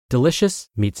Delicious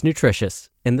meets nutritious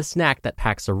in the snack that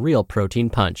packs a real protein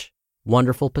punch.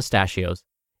 Wonderful Pistachios.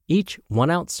 Each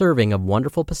 1-ounce serving of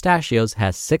Wonderful Pistachios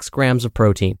has 6 grams of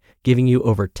protein, giving you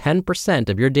over 10%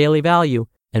 of your daily value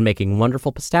and making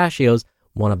Wonderful Pistachios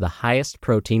one of the highest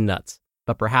protein nuts.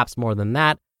 But perhaps more than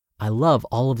that, I love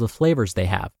all of the flavors they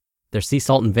have. Their sea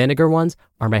salt and vinegar ones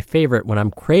are my favorite when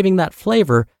I'm craving that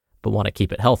flavor but want to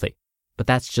keep it healthy. But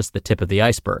that's just the tip of the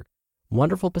iceberg.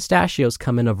 Wonderful Pistachios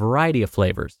come in a variety of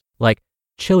flavors, like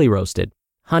chili roasted,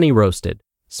 honey roasted,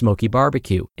 smoky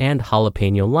barbecue, and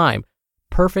jalapeno lime,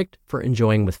 perfect for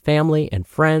enjoying with family and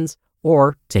friends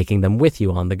or taking them with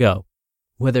you on the go.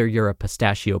 Whether you're a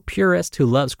pistachio purist who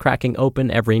loves cracking open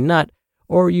every nut,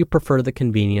 or you prefer the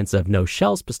convenience of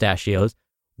no-shells pistachios,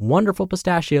 Wonderful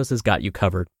Pistachios has got you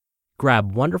covered.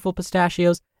 Grab Wonderful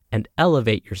Pistachios and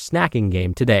elevate your snacking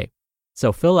game today.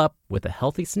 So fill up with a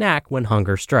healthy snack when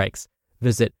hunger strikes.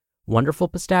 Visit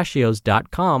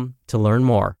wonderfulpistachios.com to learn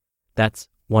more. That's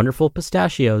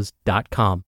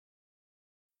wonderfulpistachios.com.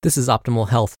 This is Optimal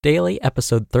Health Daily,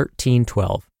 episode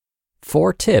 1312.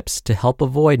 4 tips to help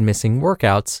avoid missing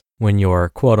workouts when you're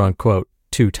quote-unquote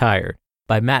too tired,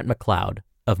 by Matt McLeod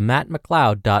of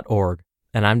mattmcleod.org.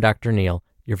 And I'm Dr. Neil,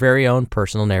 your very own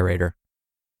personal narrator.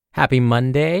 Happy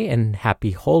Monday and happy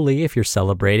Holy if you're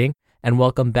celebrating, and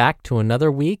welcome back to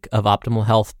another week of Optimal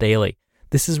Health Daily.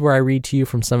 This is where I read to you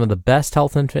from some of the best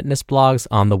health and fitness blogs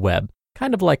on the web,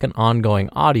 kind of like an ongoing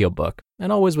audiobook,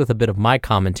 and always with a bit of my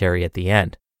commentary at the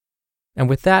end. And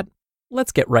with that,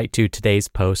 let's get right to today's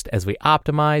post as we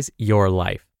optimize your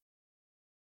life.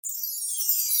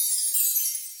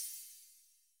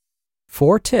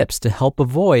 4 tips to help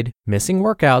avoid missing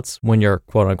workouts when you're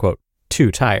quote-unquote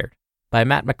too tired, by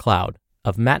Matt McLeod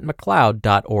of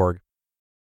mattmcleod.org.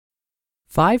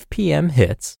 5 p.m.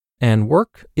 hits, and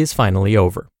work is finally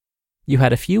over. You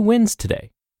had a few wins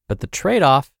today, but the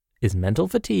trade-off is mental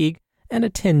fatigue and a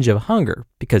tinge of hunger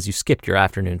because you skipped your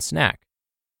afternoon snack.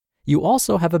 You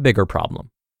also have a bigger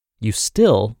problem. You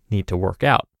still need to work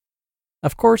out.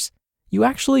 Of course, you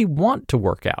actually want to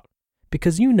work out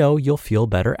because you know you'll feel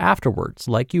better afterwards,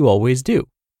 like you always do.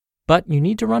 But you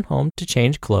need to run home to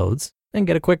change clothes and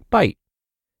get a quick bite.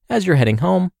 As you're heading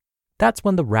home, that's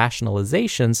when the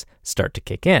rationalizations start to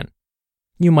kick in.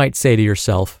 You might say to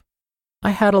yourself,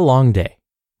 I had a long day.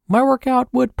 My workout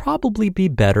would probably be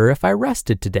better if I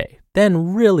rested today,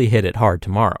 then really hit it hard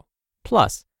tomorrow.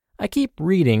 Plus, I keep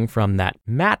reading from that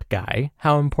Matt guy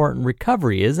how important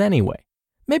recovery is anyway.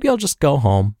 Maybe I'll just go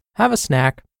home, have a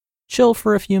snack, chill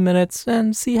for a few minutes,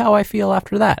 and see how I feel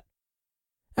after that.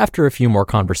 After a few more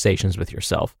conversations with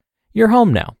yourself, you're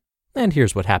home now, and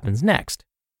here's what happens next.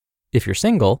 If you're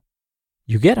single,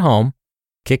 you get home,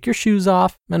 kick your shoes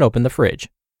off, and open the fridge.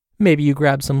 Maybe you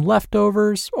grab some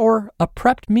leftovers or a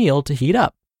prepped meal to heat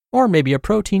up, or maybe a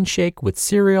protein shake with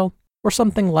cereal or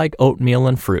something like oatmeal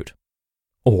and fruit.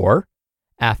 Or,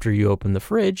 after you open the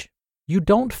fridge, you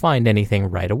don't find anything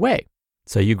right away,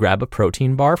 so you grab a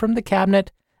protein bar from the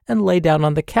cabinet and lay down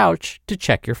on the couch to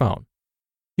check your phone.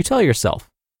 You tell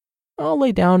yourself, I'll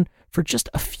lay down for just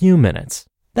a few minutes,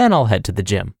 then I'll head to the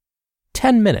gym.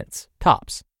 10 minutes,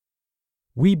 tops.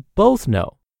 We both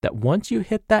know that once you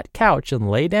hit that couch and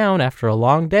lay down after a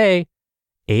long day,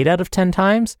 8 out of 10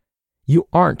 times, you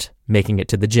aren't making it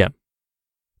to the gym.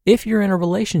 If you're in a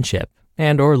relationship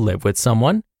and or live with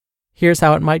someone, here's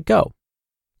how it might go.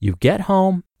 You get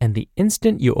home, and the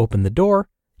instant you open the door,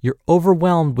 you're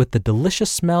overwhelmed with the delicious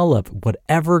smell of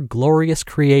whatever glorious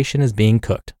creation is being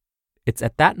cooked. It's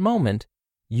at that moment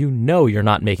you know you're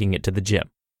not making it to the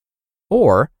gym.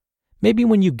 Or maybe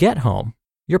when you get home,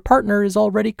 your partner is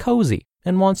already cozy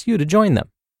and wants you to join them.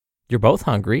 You're both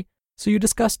hungry, so you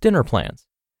discuss dinner plans.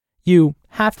 You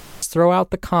half throw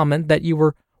out the comment that you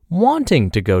were wanting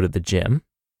to go to the gym,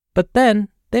 but then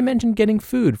they mention getting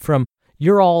food from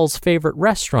your all's favorite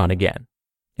restaurant again.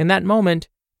 In that moment,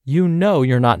 you know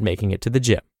you're not making it to the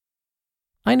gym.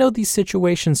 I know these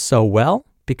situations so well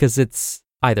because it's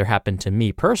either happened to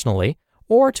me personally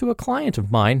or to a client of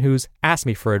mine who's asked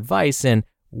me for advice in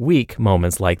weak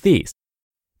moments like these.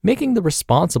 Making the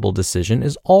responsible decision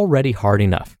is already hard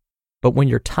enough, but when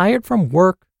you're tired from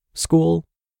work, school,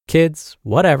 kids,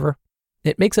 whatever,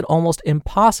 it makes it almost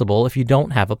impossible if you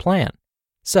don't have a plan.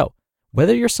 So,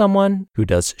 whether you're someone who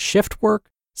does shift work,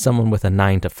 someone with a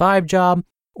 9-to-5 job,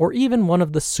 or even one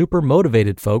of the super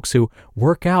motivated folks who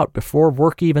work out before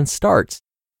work even starts,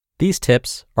 these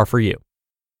tips are for you.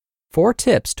 4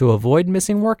 tips to avoid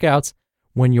missing workouts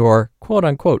when you're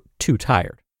quote-unquote too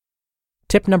tired.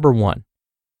 Tip number 1.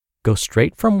 Go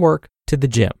straight from work to the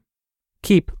gym.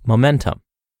 Keep momentum.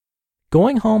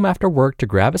 Going home after work to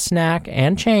grab a snack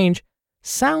and change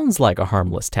sounds like a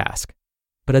harmless task,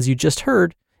 but as you just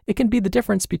heard, it can be the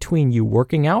difference between you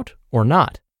working out or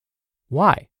not.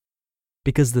 Why?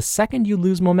 Because the second you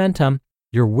lose momentum,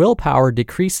 your willpower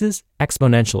decreases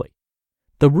exponentially.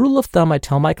 The rule of thumb I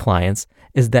tell my clients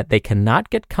is that they cannot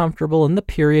get comfortable in the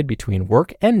period between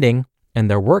work ending and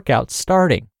their workout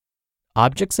starting.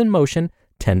 Objects in motion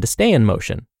tend to stay in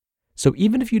motion. So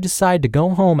even if you decide to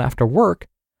go home after work,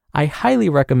 I highly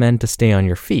recommend to stay on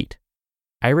your feet.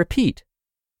 I repeat,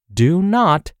 do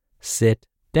not sit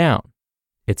down.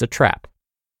 It's a trap.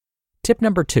 Tip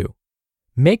number 2,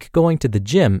 make going to the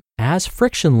gym as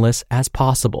frictionless as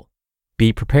possible.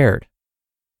 Be prepared.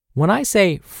 When I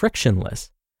say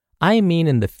frictionless, I mean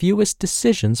in the fewest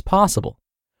decisions possible.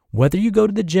 Whether you go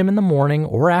to the gym in the morning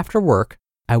or after work,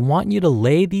 I want you to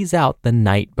lay these out the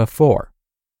night before.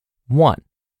 1.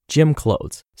 Gym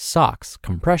clothes, socks,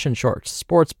 compression shorts,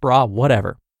 sports bra,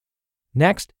 whatever.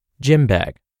 Next, gym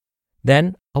bag.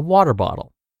 Then, a water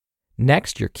bottle.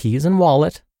 Next, your keys and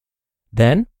wallet.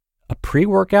 Then, a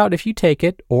pre-workout if you take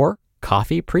it, or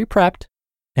coffee pre-prepped,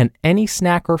 and any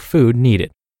snack or food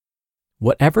needed.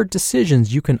 Whatever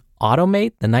decisions you can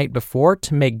automate the night before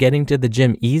to make getting to the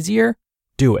gym easier,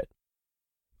 do it.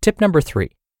 Tip number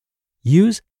 3,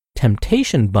 use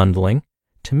temptation bundling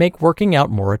to make working out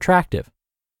more attractive.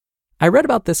 I read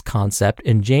about this concept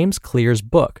in James Clear's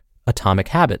book, Atomic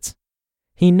Habits.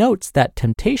 He notes that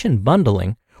temptation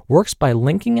bundling works by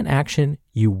linking an action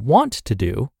you want to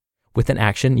do with an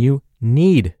action you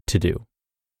need to do.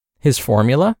 His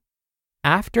formula?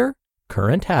 After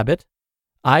current habit,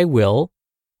 I will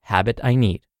habit I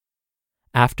need.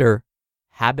 After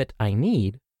habit I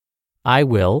need, I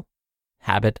will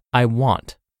habit I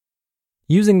want.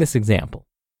 Using this example,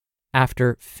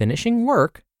 after finishing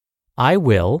work, I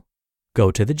will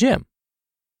go to the gym.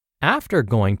 After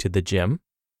going to the gym,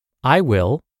 I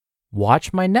will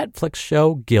watch my Netflix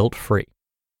show guilt-free.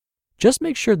 Just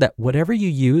make sure that whatever you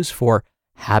use for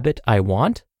habit I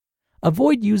want,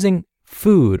 avoid using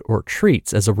food or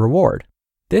treats as a reward.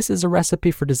 This is a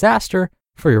recipe for disaster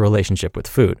for your relationship with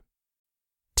food.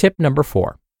 Tip number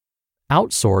 4,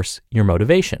 outsource your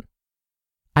motivation.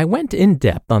 I went in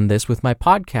depth on this with my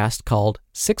podcast called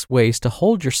 6 Ways to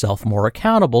Hold Yourself More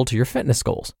Accountable to Your Fitness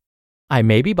Goals. I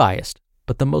may be biased,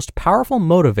 but the most powerful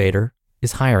motivator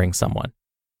is hiring someone.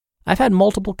 I've had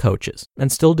multiple coaches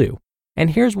and still do, and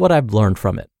here's what I've learned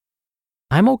from it.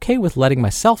 I'm okay with letting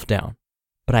myself down,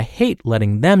 but I hate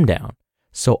letting them down,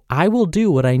 so I will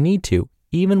do what I need to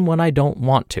even when I don't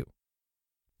want to.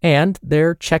 And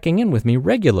they're checking in with me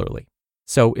regularly,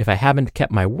 so if I haven't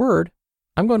kept my word,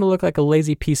 I'm going to look like a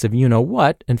lazy piece of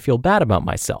you-know-what and feel bad about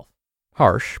myself.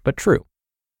 Harsh, but true.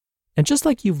 And just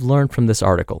like you've learned from this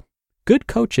article, good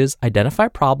coaches identify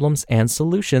problems and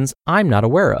solutions I'm not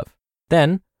aware of,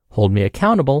 then hold me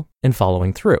accountable in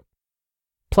following through.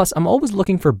 Plus, I'm always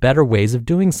looking for better ways of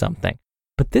doing something,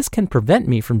 but this can prevent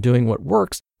me from doing what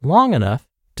works long enough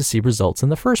to see results in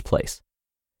the first place.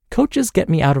 Coaches get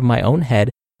me out of my own head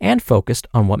and focused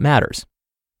on what matters.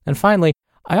 And finally,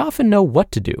 I often know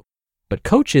what to do, but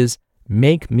coaches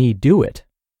make me do it.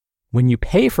 When you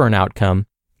pay for an outcome,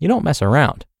 you don't mess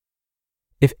around.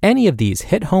 If any of these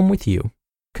hit home with you,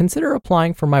 consider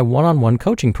applying for my one-on-one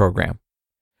coaching program.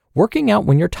 Working out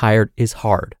when you're tired is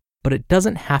hard, but it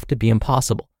doesn't have to be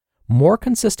impossible. More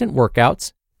consistent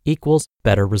workouts equals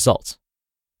better results.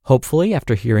 Hopefully,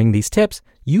 after hearing these tips,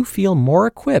 you feel more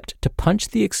equipped to punch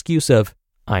the excuse of,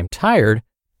 I'm tired,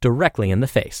 directly in the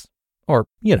face. Or,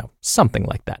 something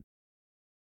like that.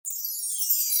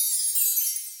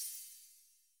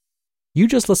 You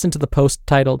just listened to the post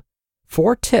titled,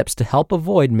 4 Tips to Help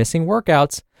Avoid Missing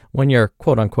Workouts When You're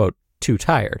quote-unquote Too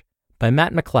Tired by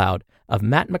Matt McLeod of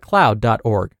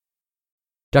mattmcleod.org.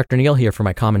 Dr. Neal here for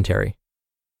my commentary.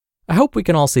 I hope we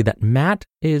can all see that Matt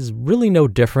is really no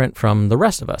different from the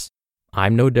rest of us.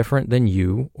 I'm no different than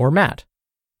you or Matt.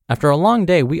 After a long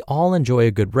day, we all enjoy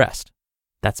a good rest.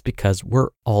 That's because we're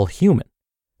all human.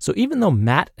 So even though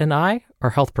Matt and I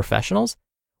are health professionals,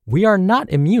 we are not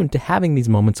immune to having these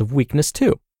moments of weakness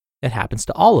too. It happens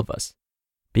to all of us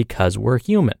because we're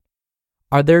human.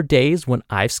 Are there days when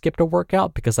I've skipped a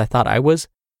workout because I thought I was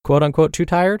quote-unquote too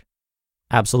tired?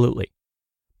 Absolutely.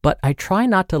 But I try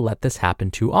not to let this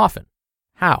happen too often.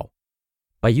 How?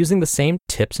 By using the same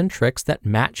tips and tricks that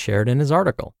Matt shared in his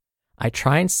article. I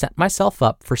try and set myself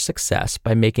up for success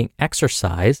by making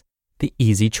exercise the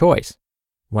easy choice.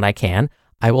 When I can,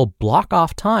 I will block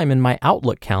off time in my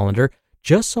Outlook calendar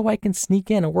just so I can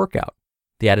sneak in a workout.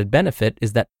 The added benefit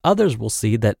is that others will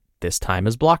see that this time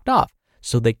is blocked off,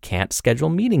 so they can't schedule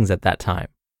meetings at that time.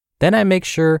 Then I make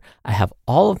sure I have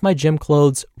all of my gym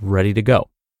clothes ready to go.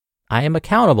 I am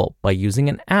accountable by using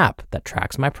an app that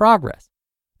tracks my progress.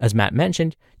 As Matt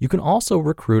mentioned, you can also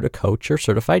recruit a coach or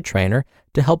certified trainer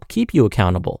to help keep you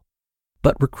accountable.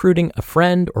 But recruiting a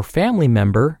friend or family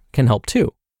member can help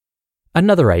too.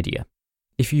 Another idea: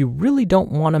 if you really don't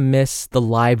want to miss the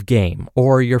live game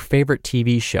or your favorite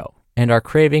TV show and are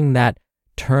craving that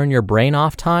turn your brain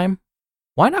off time,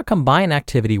 why not combine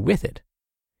activity with it?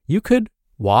 You could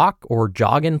walk or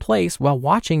jog in place while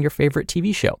watching your favorite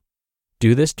TV show.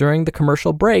 Do this during the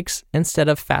commercial breaks instead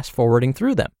of fast forwarding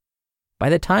through them. By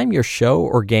the time your show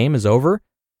or game is over,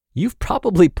 you've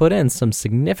probably put in some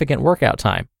significant workout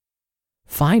time.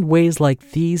 Find ways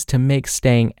like these to make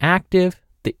staying active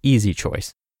the easy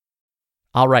choice.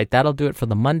 All right, that'll do it for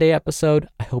the Monday episode.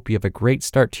 I hope you have a great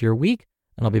start to your week,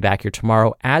 and I'll be back here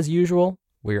tomorrow as usual,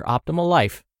 where your optimal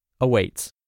life awaits.